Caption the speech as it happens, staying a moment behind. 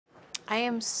I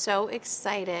am so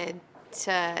excited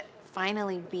to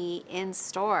finally be in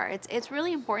store. It's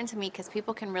really important to me because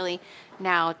people can really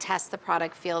now test the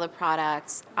product, feel the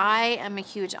products. I am a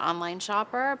huge online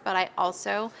shopper, but I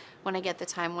also, when I get the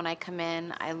time when I come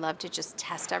in, I love to just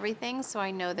test everything. So I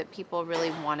know that people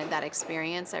really wanted that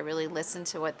experience. I really listened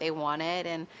to what they wanted,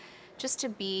 and just to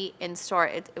be in store,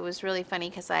 it was really funny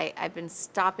because I've been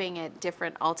stopping at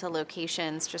different Ulta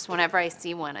locations. Just whenever I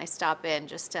see one, I stop in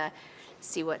just to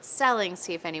see what's selling,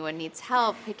 see if anyone needs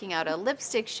help picking out a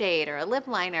lipstick shade or a lip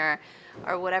liner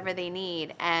or whatever they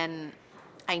need. And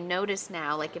I notice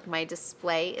now, like if my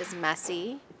display is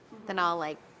messy, then I'll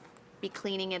like be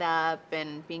cleaning it up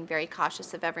and being very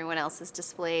cautious of everyone else's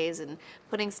displays and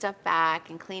putting stuff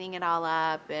back and cleaning it all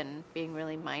up and being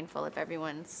really mindful of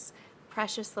everyone's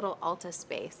precious little Ulta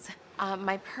space.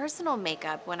 My personal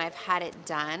makeup, when I've had it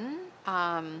done,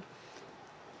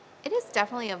 it has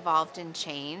definitely evolved and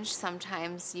changed.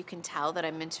 Sometimes you can tell that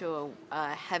I'm into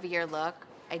a heavier look.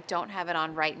 I don't have it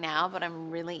on right now, but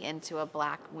I'm really into a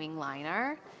black wing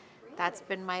liner. That's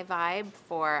been my vibe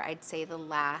for, I'd say, the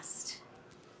last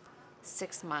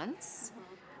 6 months.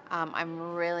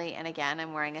 I'm really, and again,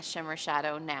 I'm wearing a shimmer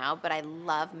shadow now, but I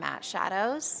love matte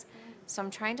shadows. So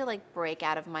I'm trying to like break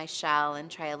out of my shell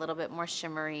and try a little bit more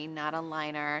shimmery, not a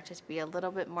liner, just be a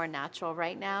little bit more natural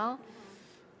right now.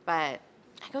 But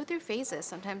I go through phases.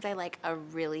 Sometimes I like a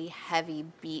really heavy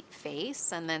beat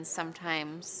face, and then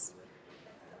sometimes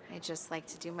I just like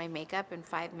to do my makeup in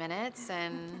 5 minutes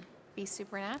and be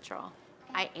super natural.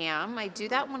 I am. I do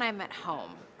that when I'm at home.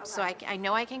 Okay. So I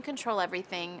know I can control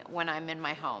everything when I'm in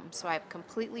my home. So I've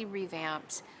completely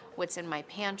revamped what's in my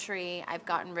pantry. I've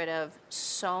gotten rid of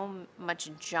so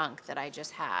much junk that I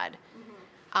just had.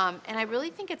 And I really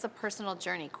think it's a personal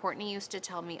journey. Courtney used to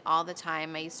tell me all the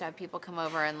time. I used to have people come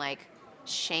over and like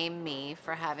shame me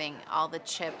for having all the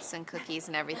chips and cookies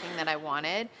and everything that I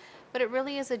wanted. But it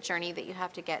really is a journey that you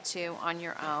have to get to on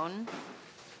your own.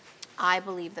 I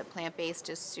believe that plant-based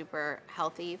is super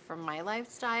healthy for my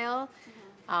lifestyle.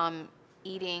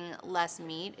 Eating less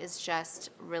meat is just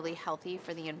really healthy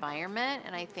for the environment.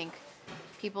 And I think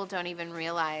people don't even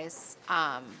realize,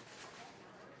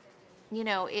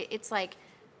 it's like,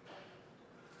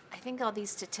 I think all these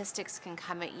statistics can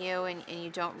come at you and you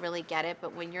don't really get it,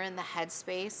 but when you're in the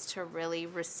headspace to really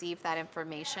receive that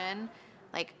information,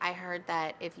 like I heard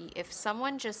that if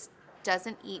someone just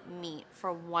doesn't eat meat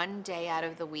for 1 day out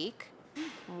of the week,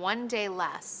 1 day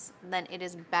less, then it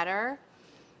is better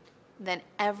than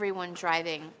everyone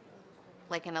driving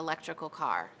like an electrical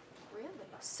car. Really?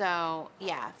 So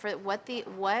yeah, for what the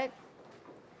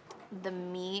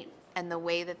meat and the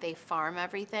way that they farm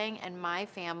everything, and my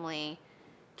family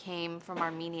came from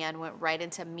Armenia and went right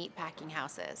into meat packing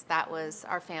houses. That was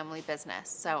our family business.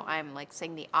 So I'm like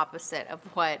saying the opposite of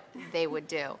what they would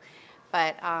do.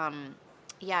 But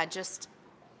yeah, just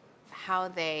how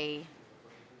they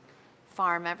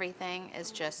farm everything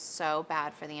is just so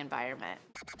bad for the environment.